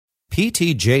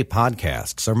PTJ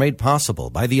podcasts are made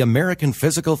possible by the American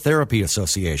Physical Therapy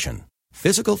Association.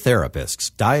 Physical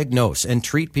therapists diagnose and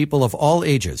treat people of all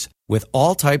ages with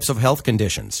all types of health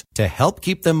conditions to help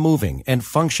keep them moving and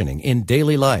functioning in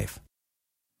daily life.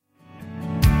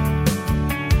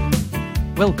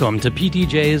 Welcome to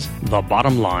PTJ's The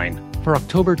Bottom Line for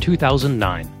October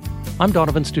 2009. I'm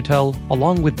Donovan Stutel,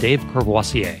 along with Dave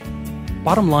Courvoisier.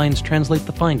 Bottom lines translate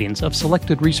the findings of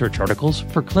selected research articles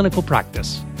for clinical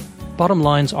practice. Bottom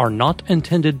lines are not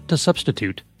intended to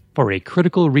substitute for a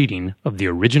critical reading of the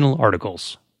original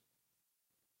articles.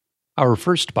 Our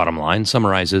first bottom line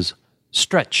summarizes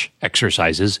stretch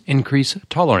exercises increase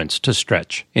tolerance to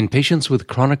stretch in patients with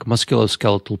chronic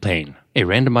musculoskeletal pain, a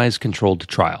randomized controlled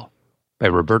trial. By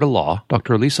Roberta Law,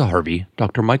 Dr. Lisa Harvey,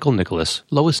 Dr. Michael Nicholas,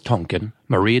 Lois Tonkin,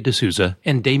 Maria D'Souza,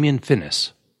 and Damien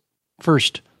Finnis.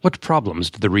 First, what problems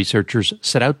did the researchers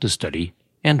set out to study,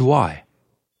 and why?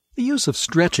 The use of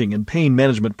stretching in pain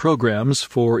management programs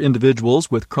for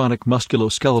individuals with chronic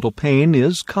musculoskeletal pain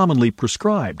is commonly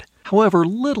prescribed. However,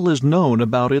 little is known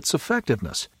about its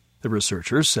effectiveness. The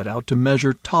researchers set out to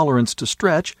measure tolerance to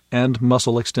stretch and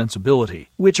muscle extensibility,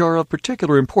 which are of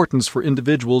particular importance for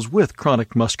individuals with chronic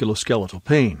musculoskeletal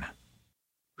pain.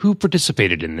 Who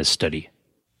participated in this study?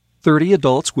 30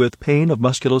 adults with pain of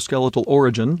musculoskeletal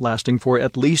origin lasting for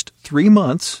at least 3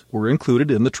 months were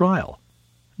included in the trial.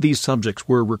 These subjects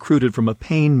were recruited from a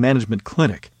pain management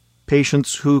clinic.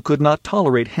 Patients who could not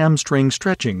tolerate hamstring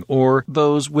stretching or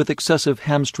those with excessive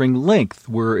hamstring length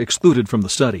were excluded from the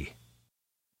study.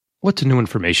 What new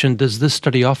information does this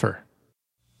study offer?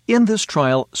 In this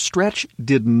trial, stretch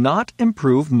did not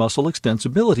improve muscle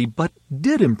extensibility, but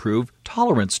did improve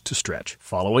tolerance to stretch,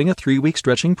 following a 3-week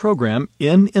stretching program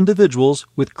in individuals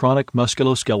with chronic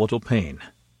musculoskeletal pain.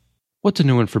 What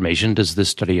new information does this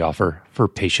study offer for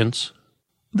patients?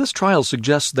 This trial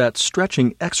suggests that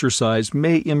stretching exercise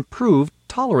may improve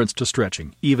tolerance to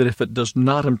stretching, even if it does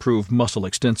not improve muscle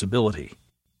extensibility.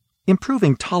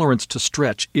 Improving tolerance to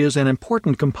stretch is an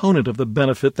important component of the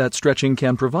benefit that stretching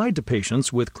can provide to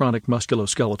patients with chronic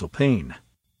musculoskeletal pain.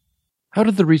 How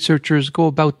did the researchers go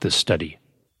about this study?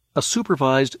 A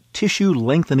supervised tissue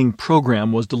lengthening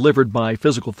program was delivered by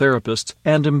physical therapists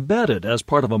and embedded as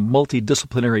part of a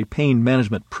multidisciplinary pain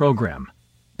management program.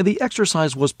 The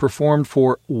exercise was performed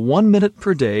for 1 minute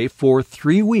per day for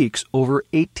 3 weeks over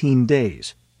 18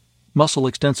 days. Muscle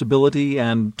extensibility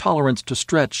and tolerance to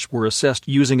stretch were assessed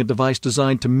using a device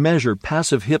designed to measure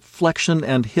passive hip flexion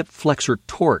and hip flexor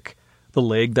torque. The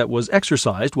leg that was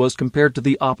exercised was compared to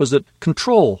the opposite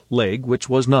control leg, which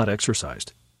was not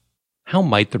exercised. How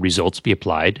might the results be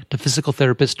applied to physical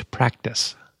therapist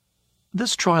practice?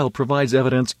 This trial provides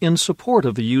evidence in support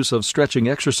of the use of stretching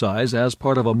exercise as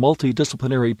part of a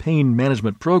multidisciplinary pain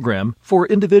management program for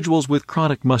individuals with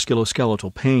chronic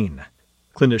musculoskeletal pain.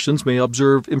 Clinicians may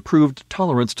observe improved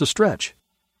tolerance to stretch.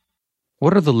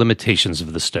 What are the limitations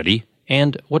of the study,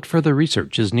 and what further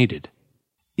research is needed?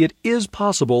 It is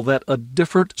possible that a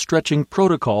different stretching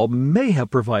protocol may have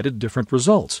provided different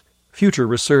results. Future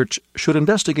research should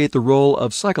investigate the role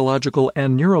of psychological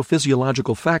and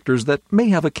neurophysiological factors that may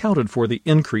have accounted for the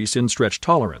increase in stretch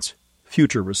tolerance.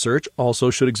 Future research also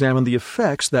should examine the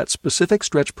effects that specific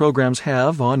stretch programs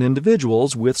have on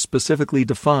individuals with specifically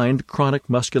defined chronic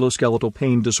musculoskeletal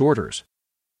pain disorders.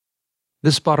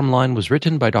 This bottom line was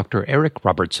written by Dr. Eric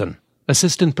Robertson,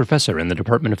 assistant professor in the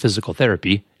Department of Physical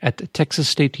Therapy at Texas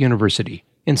State University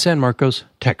in San Marcos,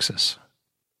 Texas.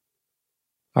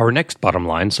 Our next bottom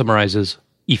line summarizes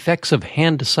effects of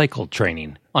hand cycle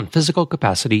training on physical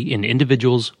capacity in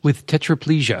individuals with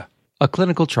tetraplegia, a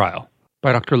clinical trial.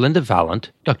 By Dr. Linda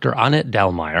Vallant, Dr. Annette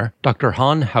Dallmeyer, Dr.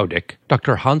 Han Houdick,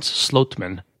 Dr. Hans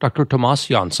Slotman, Dr. Thomas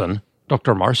Jansson,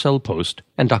 Dr. Marcel Post,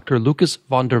 and Dr. Lucas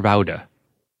van der Woude.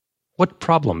 What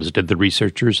problems did the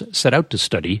researchers set out to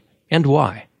study, and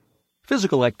why?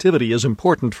 Physical activity is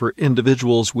important for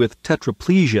individuals with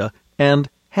tetraplegia, and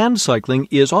hand cycling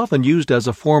is often used as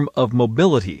a form of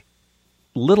mobility.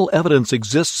 Little evidence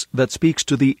exists that speaks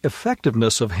to the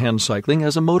effectiveness of hand cycling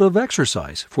as a mode of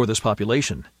exercise for this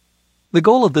population. The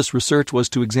goal of this research was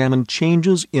to examine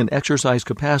changes in exercise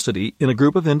capacity in a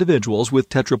group of individuals with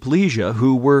tetraplegia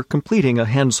who were completing a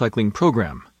hand cycling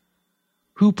program.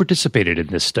 Who participated in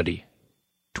this study?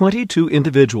 22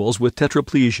 individuals with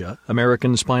tetraplegia,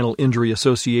 American Spinal Injury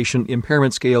Association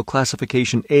Impairment Scale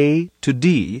Classification A to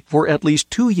D, for at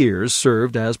least 2 years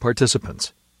served as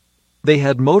participants. They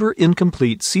had motor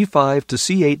incomplete C5 to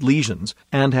C8 lesions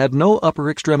and had no upper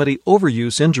extremity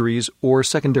overuse injuries or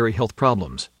secondary health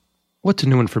problems. What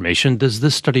new information does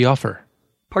this study offer?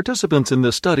 Participants in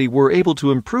this study were able to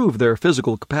improve their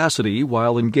physical capacity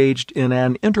while engaged in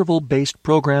an interval-based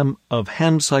program of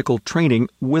hand cycle training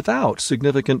without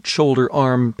significant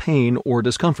shoulder-arm pain or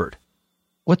discomfort.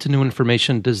 What new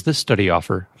information does this study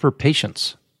offer for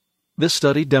patients? This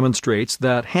study demonstrates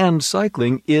that hand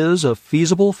cycling is a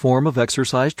feasible form of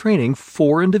exercise training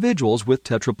for individuals with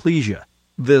tetraplegia.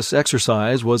 This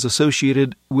exercise was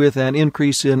associated with an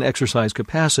increase in exercise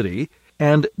capacity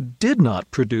and did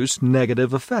not produce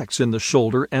negative effects in the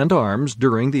shoulder and arms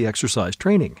during the exercise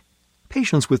training.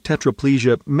 Patients with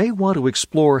tetraplegia may want to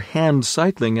explore hand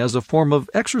cycling as a form of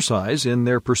exercise in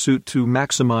their pursuit to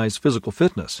maximize physical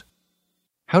fitness.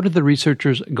 How did the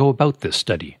researchers go about this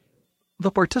study?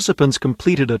 The participants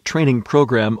completed a training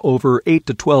program over 8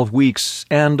 to 12 weeks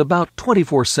and about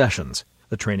 24 sessions.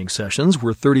 The training sessions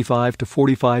were 35 to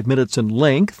 45 minutes in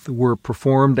length, were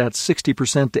performed at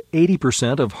 60% to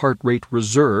 80% of heart rate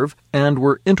reserve, and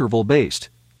were interval-based.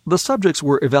 The subjects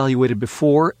were evaluated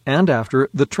before and after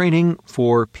the training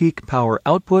for peak power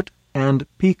output and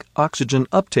peak oxygen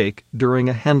uptake during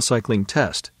a hand cycling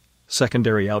test.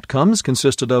 Secondary outcomes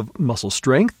consisted of muscle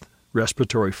strength,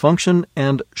 respiratory function,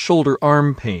 and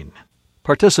shoulder-arm pain.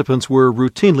 Participants were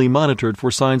routinely monitored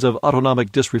for signs of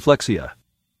autonomic dysreflexia.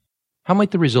 How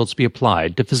might the results be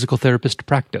applied to physical therapist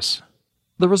practice?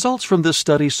 The results from this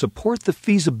study support the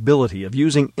feasibility of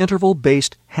using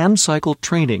interval-based hand cycle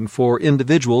training for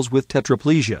individuals with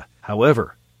tetraplegia.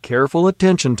 However, careful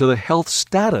attention to the health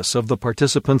status of the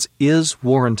participants is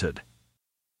warranted.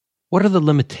 What are the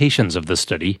limitations of this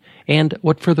study, and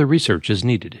what further research is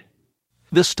needed?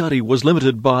 This study was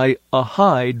limited by a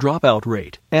high dropout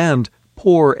rate and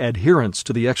poor adherence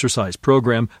to the exercise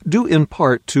program due in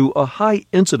part to a high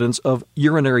incidence of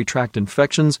urinary tract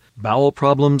infections, bowel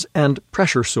problems, and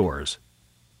pressure sores.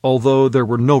 Although there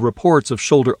were no reports of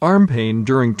shoulder-arm pain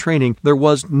during training, there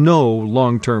was no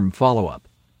long-term follow-up.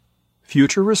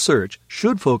 Future research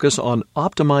should focus on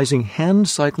optimizing hand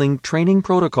cycling training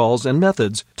protocols and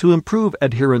methods to improve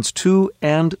adherence to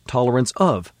and tolerance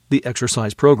of the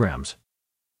exercise programs.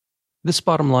 This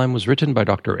bottom line was written by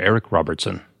Dr. Eric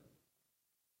Robertson.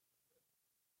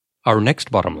 Our next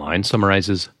bottom line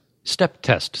summarizes STEP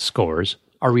test scores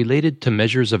are related to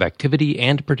measures of activity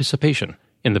and participation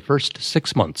in the first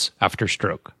 6 months after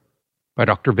stroke. By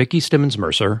Dr. Vicki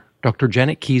Stimmons-Mercer, Dr.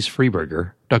 Janet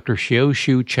Keyes-Freeberger, Dr.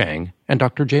 Xiao-Shu Chang, and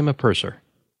Dr. Jema Purser.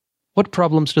 What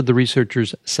problems did the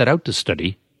researchers set out to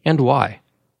study, and why?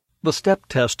 The STEP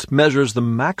test measures the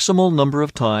maximal number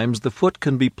of times the foot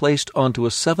can be placed onto a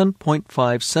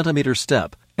 7.5 centimeter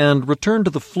step and returned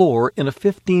to the floor in a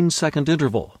 15-second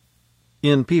interval.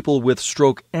 In people with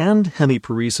stroke and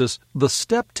hemiparesis, the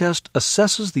STEP test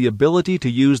assesses the ability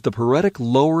to use the paretic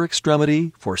lower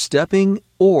extremity for stepping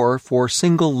or for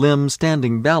single-limb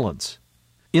standing balance.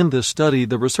 In this study,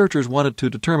 the researchers wanted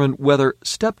to determine whether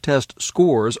STEP test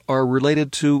scores are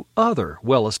related to other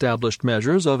well-established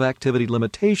measures of activity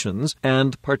limitations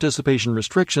and participation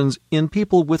restrictions in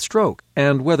people with stroke,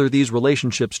 and whether these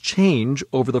relationships change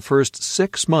over the first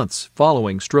 6 months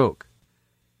following stroke.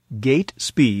 Gait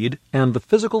speed and the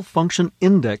Physical Function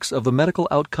Index of the Medical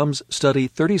Outcomes Study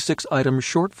 36-item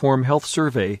short-form health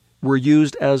survey were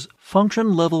used as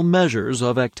function-level measures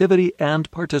of activity and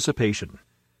participation.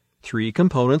 3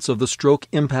 components of the Stroke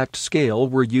Impact Scale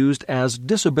were used as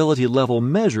disability-level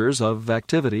measures of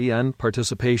activity and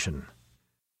participation.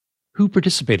 Who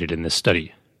participated in this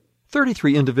study?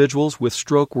 33 individuals with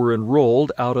stroke were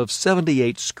enrolled out of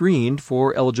 78 screened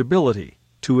for eligibility.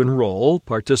 To enroll,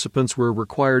 participants were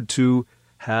required to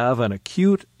have an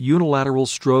acute unilateral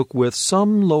stroke with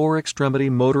some lower extremity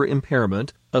motor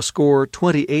impairment, a score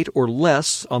 28 or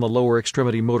less on the lower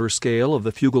extremity motor scale of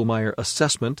the Fugl-Meyer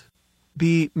assessment,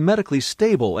 be medically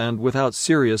stable and without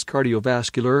serious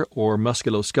cardiovascular or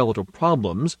musculoskeletal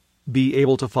problems, be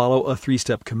able to follow a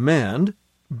 3-step command,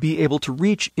 be able to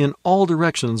reach in all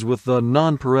directions with the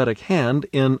non-paretic hand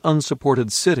in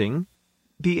unsupported sitting,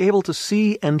 be able to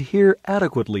see and hear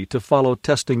adequately to follow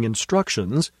testing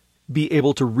instructions, be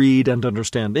able to read and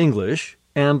understand English,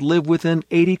 and live within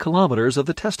 80 kilometers of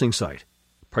the testing site.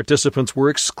 Participants were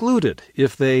excluded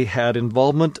if they had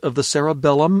involvement of the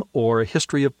cerebellum or a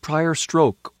history of prior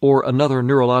stroke or another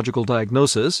neurological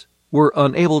diagnosis, were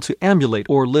unable to ambulate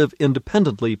or live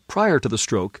independently prior to the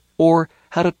stroke, or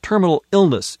had a terminal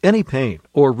illness, any pain,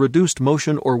 or reduced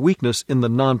motion or weakness in the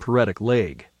non-paretic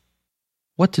leg.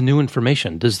 What new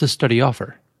information does this study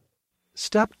offer?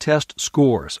 STEP test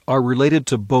scores are related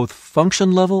to both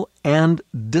function level and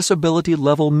disability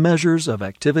level measures of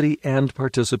activity and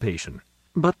participation,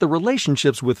 but the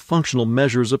relationships with functional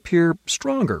measures appear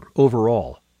stronger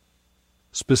overall.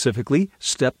 Specifically,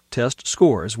 STEP test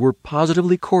scores were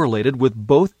positively correlated with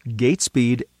both gait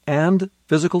speed and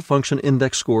physical function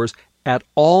index scores at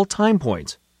all time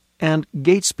points, and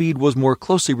gait speed was more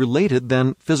closely related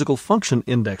than physical function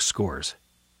index scores.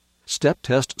 STEP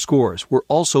test scores were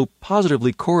also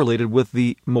positively correlated with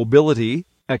the mobility,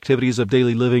 activities of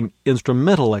daily living,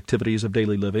 instrumental activities of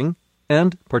daily living,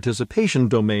 and participation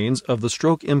domains of the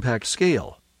stroke impact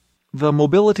scale. The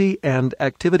mobility and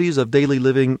activities of daily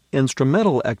living,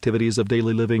 instrumental activities of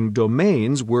daily living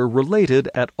domains were related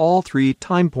at all 3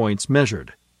 time points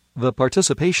measured. The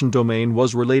participation domain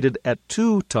was related at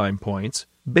 2 time points,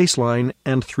 baseline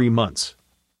and 3 months.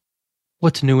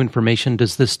 What new information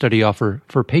does this study offer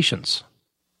for patients?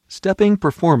 Stepping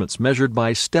performance measured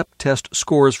by STEP test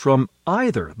scores from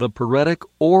either the paretic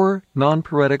or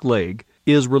non-paretic leg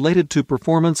is related to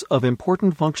performance of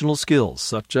important functional skills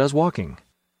such as walking.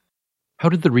 How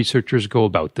did the researchers go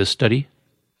about this study?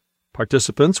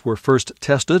 Participants were first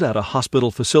tested at a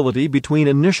hospital facility between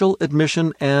initial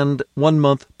admission and 1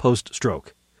 month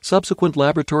post-stroke. Subsequent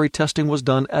laboratory testing was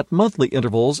done at monthly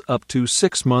intervals up to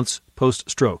 6 months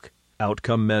post-stroke.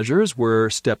 Outcome measures were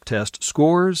STEP test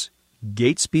scores,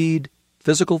 gait speed,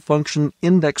 physical function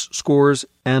index scores,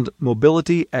 and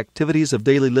mobility, activities of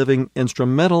daily living,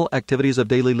 instrumental activities of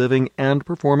daily living, and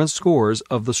performance scores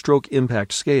of the stroke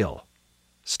impact scale.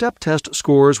 STEP test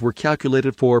scores were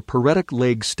calculated for paretic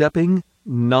leg stepping,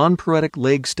 non-paretic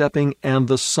leg stepping, and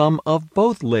the sum of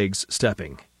both legs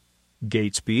stepping.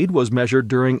 Gait speed was measured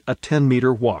during a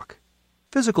 10-meter walk.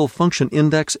 Physical function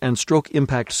index and stroke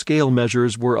impact scale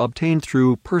measures were obtained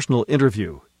through personal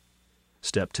interview.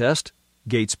 STEP test,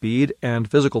 gait speed,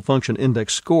 and physical function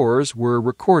index scores were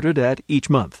recorded at each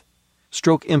month.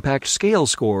 Stroke impact scale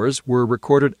scores were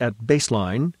recorded at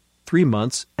baseline, 3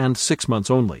 months, and 6 months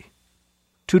only.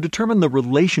 To determine the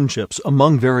relationships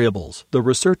among variables, the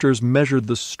researchers measured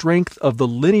the strength of the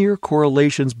linear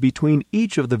correlations between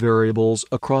each of the variables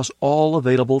across all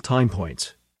available time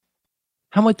points.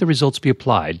 How might the results be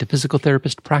applied to physical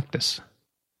therapist practice?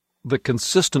 The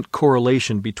consistent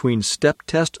correlation between STEP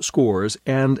test scores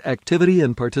and activity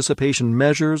and participation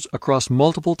measures across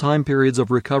multiple time periods of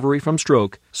recovery from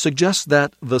stroke suggests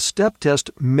that the STEP test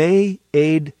may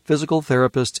aid physical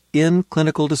therapists in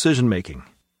clinical decision-making.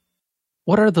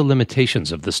 What are the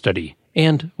limitations of the study,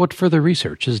 and what further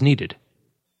research is needed?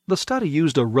 The study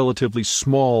used a relatively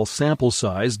small sample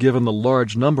size given the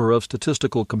large number of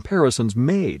statistical comparisons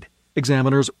made.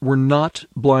 Examiners were not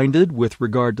blinded with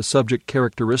regard to subject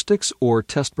characteristics or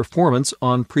test performance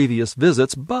on previous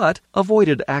visits, but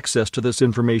avoided access to this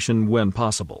information when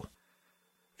possible.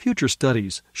 Future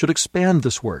studies should expand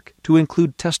this work to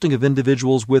include testing of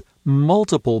individuals with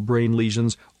multiple brain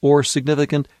lesions or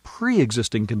significant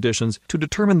pre-existing conditions to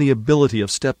determine the ability of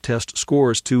STEP test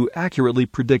scores to accurately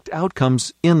predict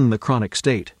outcomes in the chronic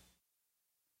state.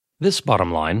 This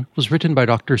bottom line was written by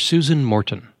Dr. Susan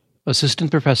Morton,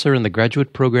 Assistant Professor in the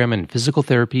Graduate Program in Physical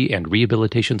Therapy and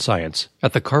Rehabilitation Science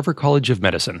at the Carver College of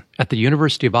Medicine at the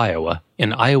University of Iowa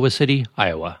in Iowa City,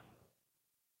 Iowa.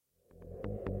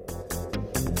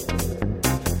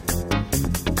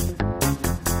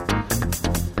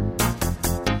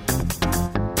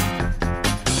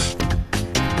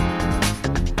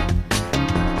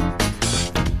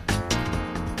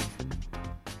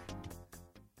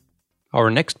 Our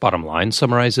next bottom line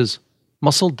summarizes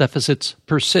muscle deficits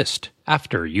persist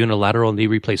after unilateral knee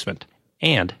replacement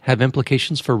and have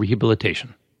implications for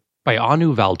rehabilitation. By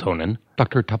Anu Valtonen,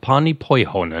 Dr. Tapani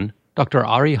Poihonen, Dr.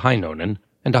 Ari Heinonen,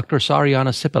 and Dr.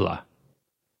 Sariana Sipila.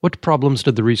 What problems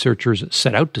did the researchers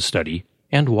set out to study,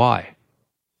 and why?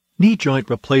 Knee joint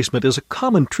replacement is a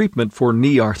common treatment for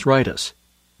knee arthritis.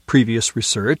 Previous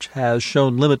research has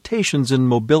shown limitations in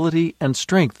mobility and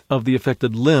strength of the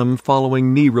affected limb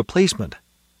following knee replacement.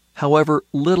 However,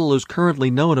 little is currently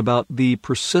known about the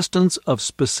persistence of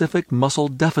specific muscle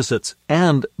deficits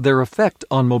and their effect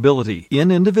on mobility in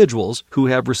individuals who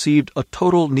have received a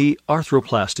total knee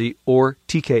arthroplasty or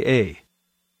TKA.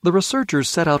 The researchers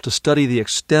set out to study the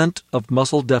extent of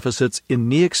muscle deficits in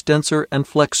knee extensor and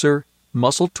flexor,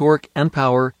 muscle torque and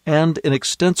power, and in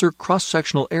extensor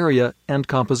cross-sectional area and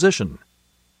composition.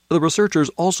 The researchers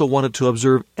also wanted to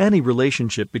observe any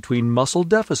relationship between muscle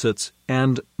deficits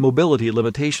and mobility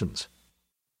limitations.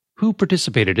 Who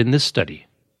participated in this study?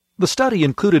 The study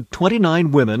included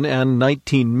 29 women and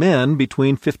 19 men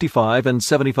between 55 and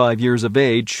 75 years of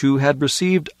age who had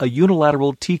received a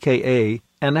unilateral TKA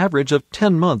an average of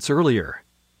 10 months earlier.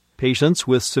 Patients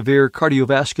with severe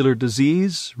cardiovascular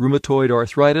disease, rheumatoid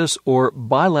arthritis, or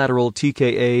bilateral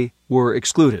TKA were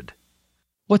excluded.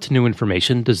 What new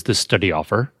information does this study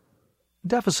offer?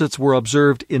 Deficits were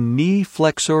observed in knee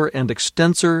flexor and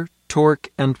extensor,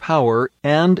 torque and power,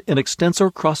 and in extensor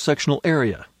cross-sectional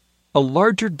area. A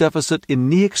larger deficit in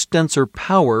knee extensor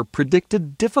power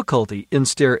predicted difficulty in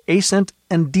stair ascent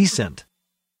and descent.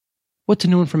 What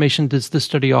new information does this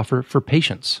study offer for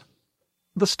patients?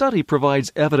 The study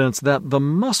provides evidence that the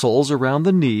muscles around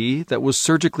the knee that was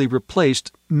surgically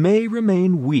replaced may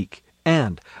remain weak,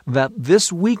 and that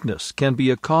this weakness can be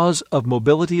a cause of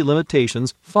mobility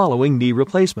limitations following knee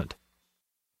replacement.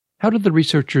 How did the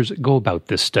researchers go about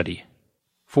this study?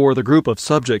 For the group of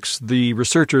subjects, the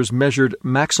researchers measured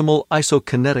maximal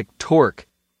isokinetic torque.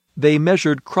 They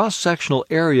measured cross-sectional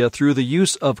area through the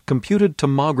use of computed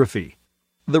tomography.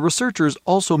 The researchers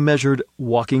also measured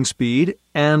walking speed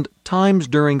and times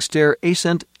during stair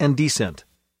ascent and descent.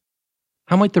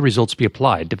 How might the results be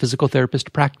applied to physical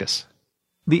therapist practice?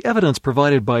 The evidence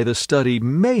provided by this study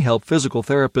may help physical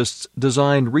therapists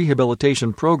design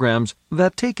rehabilitation programs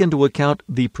that take into account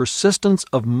the persistence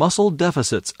of muscle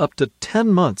deficits up to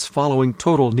 10 months following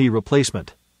total knee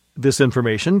replacement. This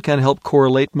information can help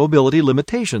correlate mobility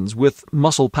limitations with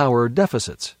muscle power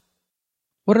deficits.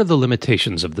 What are the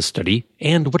limitations of the study,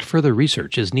 and what further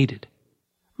research is needed?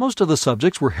 Most of the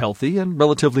subjects were healthy and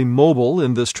relatively mobile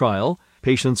in this trial.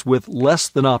 Patients with less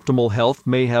than optimal health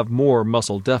may have more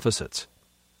muscle deficits.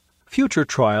 Future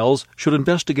trials should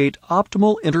investigate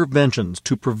optimal interventions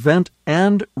to prevent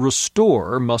and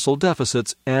restore muscle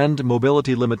deficits and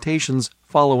mobility limitations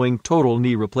following total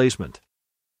knee replacement.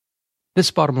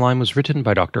 This bottom line was written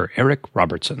by Dr. Eric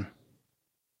Robertson.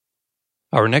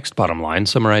 Our next bottom line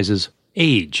summarizes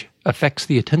age affects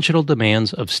the attentional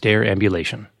demands of stair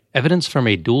ambulation. Evidence from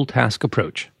a dual-task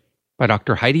approach by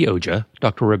Dr. Heidi Oja,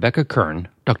 Dr. Rebecca Kern,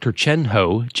 Dr. Chen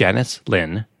Ho, Janice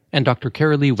Lin, and Dr.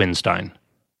 Carolee Winstein.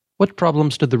 What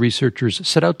problems did the researchers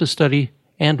set out to study,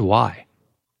 and why?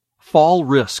 Fall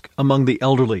risk among the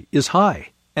elderly is high,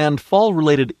 and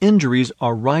fall-related injuries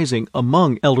are rising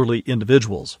among elderly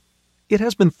individuals. It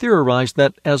has been theorized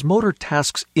that as motor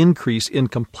tasks increase in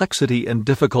complexity and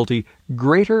difficulty,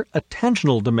 greater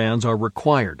attentional demands are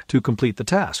required to complete the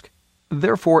task.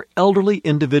 Therefore, elderly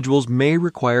individuals may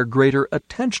require greater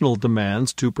attentional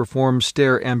demands to perform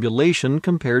stair ambulation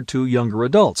compared to younger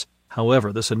adults.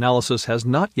 However, this analysis has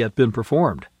not yet been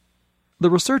performed. The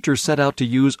researchers set out to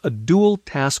use a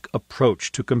dual-task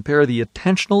approach to compare the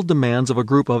attentional demands of a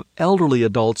group of elderly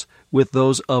adults with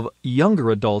those of younger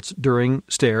adults during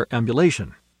stair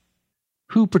ambulation.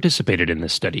 Who participated in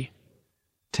this study?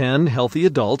 10 healthy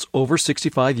adults over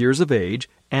 65 years of age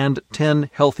and 10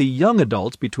 healthy young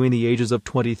adults between the ages of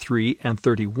 23 and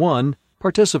 31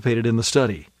 participated in the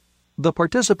study. The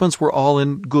participants were all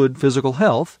in good physical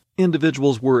health.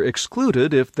 Individuals were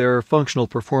excluded if their functional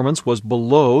performance was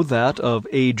below that of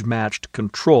age-matched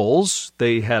controls,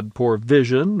 they had poor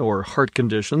vision or heart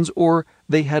conditions, or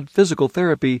they had physical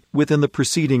therapy within the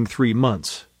preceding 3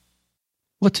 months.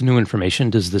 What new information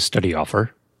does this study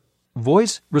offer?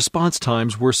 Voice response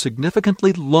times were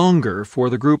significantly longer for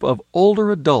the group of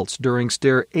older adults during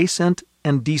stair ascent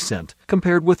and descent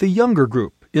compared with the younger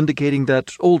group, indicating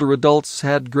that older adults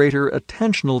had greater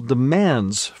attentional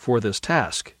demands for this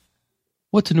task.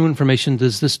 What new information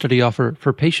does this study offer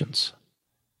for patients?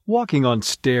 Walking on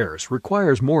stairs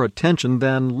requires more attention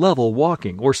than level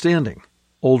walking or standing.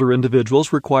 Older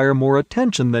individuals require more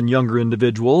attention than younger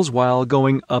individuals while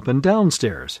going up and down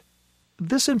stairs.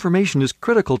 This information is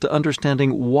critical to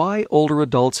understanding why older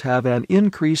adults have an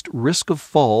increased risk of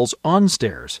falls on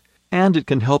stairs, and it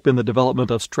can help in the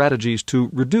development of strategies to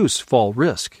reduce fall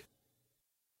risk.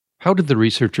 How did the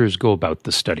researchers go about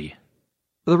the study?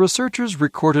 The researchers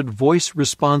recorded voice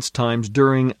response times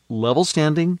during level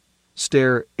standing,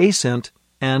 stair ascent,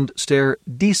 and stair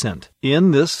descent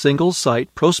in this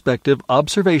single-site prospective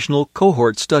observational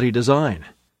cohort study design.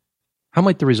 How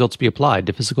might the results be applied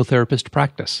to physical therapist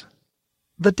practice?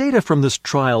 The data from this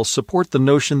trial support the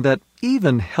notion that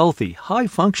even healthy,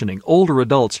 high-functioning older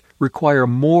adults require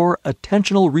more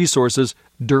attentional resources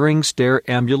during stair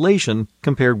ambulation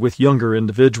compared with younger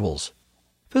individuals.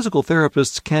 Physical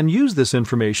therapists can use this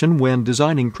information when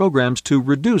designing programs to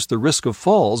reduce the risk of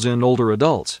falls in older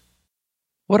adults.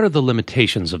 What are the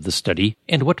limitations of the study,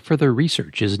 and what further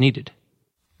research is needed?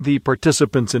 The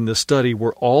participants in this study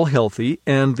were all healthy,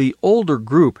 and the older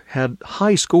group had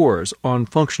high scores on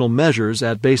functional measures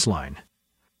at baseline.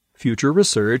 Future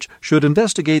research should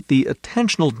investigate the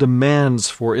attentional demands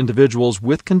for individuals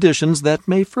with conditions that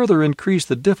may further increase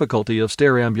the difficulty of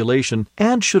stair ambulation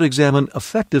and should examine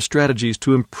effective strategies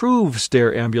to improve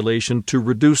stair ambulation to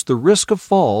reduce the risk of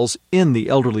falls in the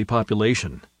elderly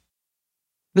population.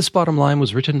 This bottom line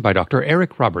was written by Dr.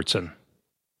 Eric Robertson.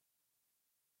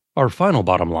 Our final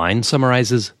bottom line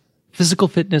summarizes physical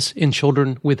fitness in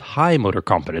children with high motor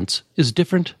competence is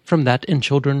different from that in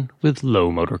children with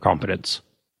low motor competence.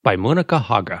 By Monica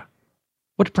Haga.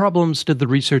 What problems did the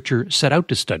researcher set out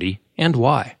to study, and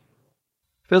why?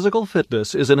 Physical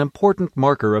fitness is an important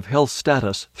marker of health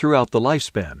status throughout the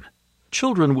lifespan.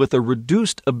 Children with a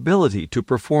reduced ability to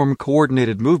perform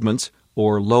coordinated movements,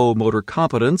 or low motor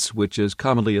competence, which is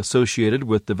commonly associated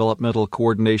with developmental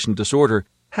coordination disorder,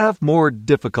 have more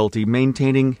difficulty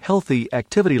maintaining healthy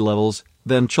activity levels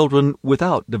than children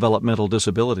without developmental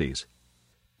disabilities.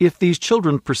 If these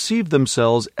children perceive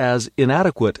themselves as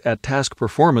inadequate at task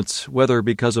performance, whether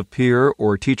because of peer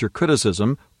or teacher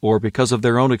criticism or because of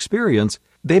their own experience,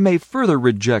 they may further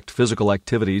reject physical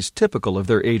activities typical of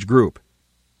their age group.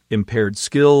 Impaired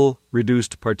skill,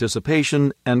 reduced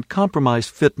participation, and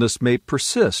compromised fitness may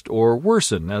persist or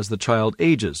worsen as the child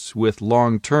ages, with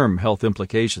long-term health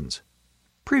implications.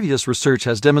 Previous research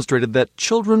has demonstrated that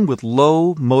children with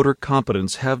low motor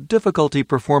competence have difficulty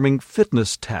performing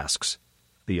fitness tasks.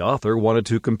 The author wanted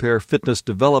to compare fitness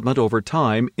development over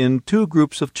time in two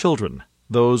groups of children,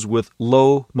 those with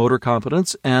low motor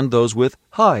competence and those with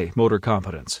high motor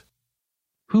competence.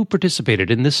 Who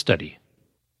participated in this study?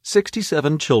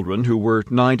 67 children who were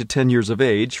 9 to 10 years of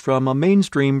age from a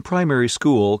mainstream primary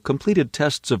school completed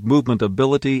tests of movement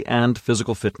ability and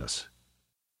physical fitness.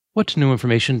 What new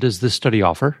information does this study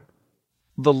offer?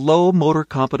 The low motor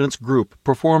competence group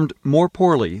performed more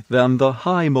poorly than the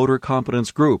high motor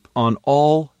competence group on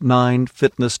all 9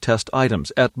 fitness test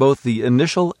items at both the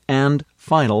initial and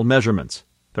final measurements.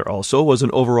 There also was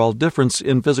an overall difference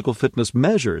in physical fitness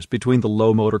measures between the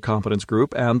low motor competence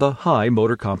group and the high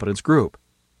motor competence group.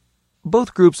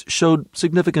 Both groups showed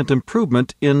significant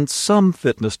improvement in some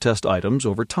fitness test items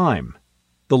over time.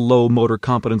 The low motor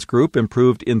competence group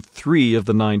improved in 3 of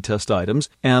the 9 test items,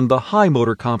 and the high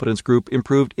motor competence group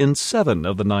improved in 7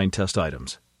 of the 9 test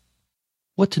items.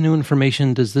 What new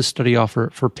information does this study offer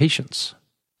for patients?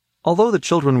 Although the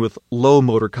children with low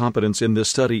motor competence in this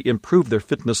study improved their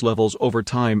fitness levels over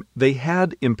time, they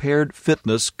had impaired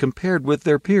fitness compared with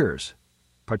their peers.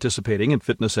 Participating in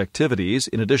fitness activities,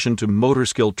 in addition to motor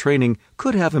skill training,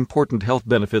 could have important health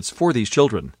benefits for these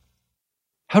children.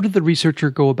 How did the researcher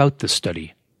go about this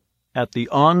study? At the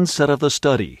onset of the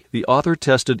study, the author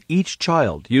tested each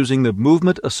child using the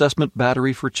Movement Assessment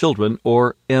Battery for Children,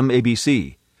 or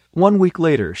MABC. 1 week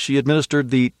later, she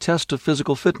administered the Test of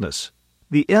Physical Fitness.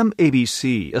 The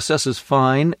MABC assesses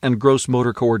fine and gross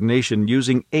motor coordination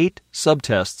using 8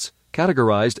 subtests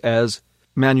categorized as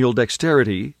manual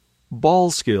dexterity,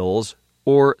 ball skills,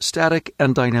 or static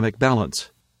and dynamic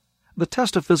balance. The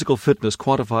Test of Physical Fitness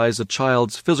quantifies a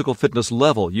child's physical fitness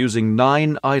level using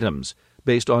 9 items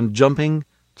based on jumping,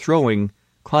 throwing,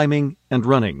 climbing, and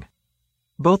running.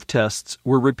 Both tests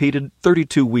were repeated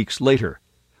 32 weeks later.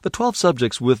 The 12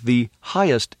 subjects with the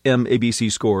highest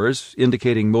MABC scores,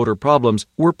 indicating motor problems,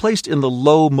 were placed in the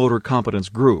low motor competence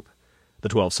group. The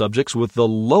 12 subjects with the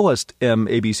lowest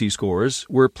MABC scores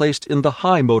were placed in the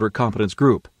high motor competence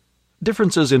group.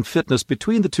 Differences in fitness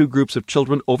between the two groups of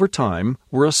children over time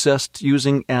were assessed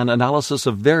using an analysis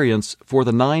of variance for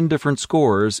the 9 different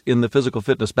scores in the physical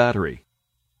fitness battery.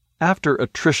 After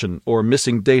attrition or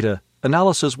missing data,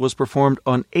 analysis was performed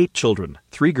on 8 children,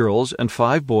 3 girls and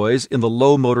 5 boys in the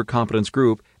low motor competence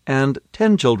group, and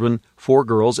 10 children, 4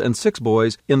 girls and 6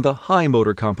 boys in the high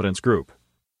motor competence group.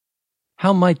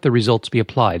 How might the results be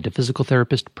applied to physical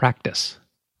therapist practice?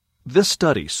 This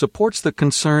study supports the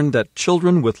concern that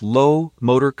children with low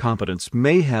motor competence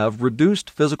may have reduced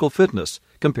physical fitness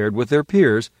compared with their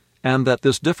peers, and that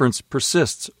this difference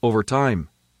persists over time.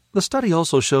 The study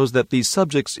also shows that these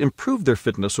subjects improve their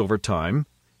fitness over time.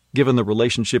 Given the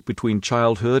relationship between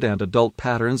childhood and adult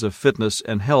patterns of fitness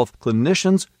and health,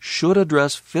 clinicians should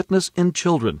address fitness in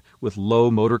children with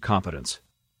low motor competence.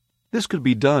 This could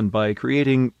be done by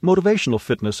creating motivational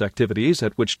fitness activities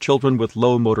at which children with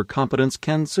low motor competence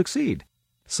can succeed.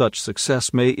 Such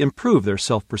success may improve their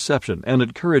self-perception and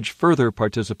encourage further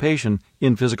participation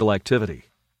in physical activity.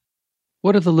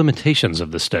 What are the limitations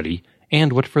of the study,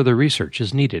 and what further research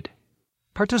is needed?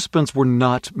 Participants were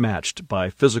not matched by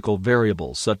physical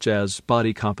variables such as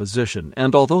body composition,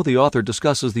 and although the author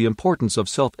discusses the importance of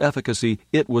self-efficacy,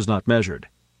 it was not measured.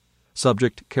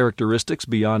 Subject characteristics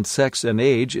beyond sex and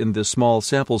age in this small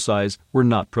sample size were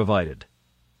not provided.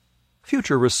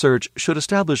 Future research should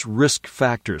establish risk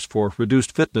factors for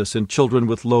reduced fitness in children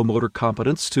with low motor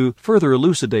competence to further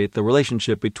elucidate the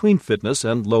relationship between fitness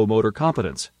and low motor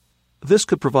competence. This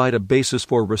could provide a basis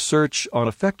for research on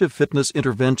effective fitness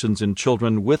interventions in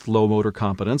children with low motor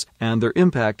competence and their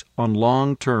impact on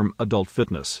long-term adult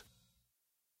fitness.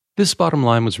 This bottom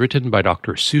line was written by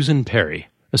Dr. Susan Perry,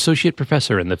 Associate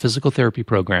Professor in the Physical Therapy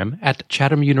Program at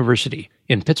Chatham University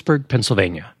in Pittsburgh,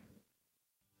 Pennsylvania.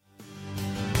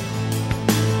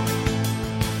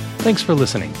 Thanks for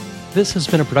listening. This has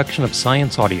been a production of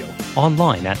Science Audio,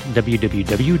 online at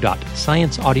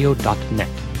www.scienceaudio.net.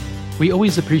 We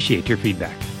always appreciate your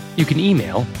feedback. You can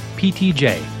email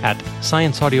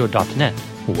ptj@scienceaudio.net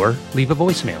or leave a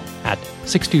voicemail at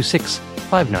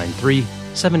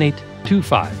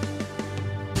 626-593-7825.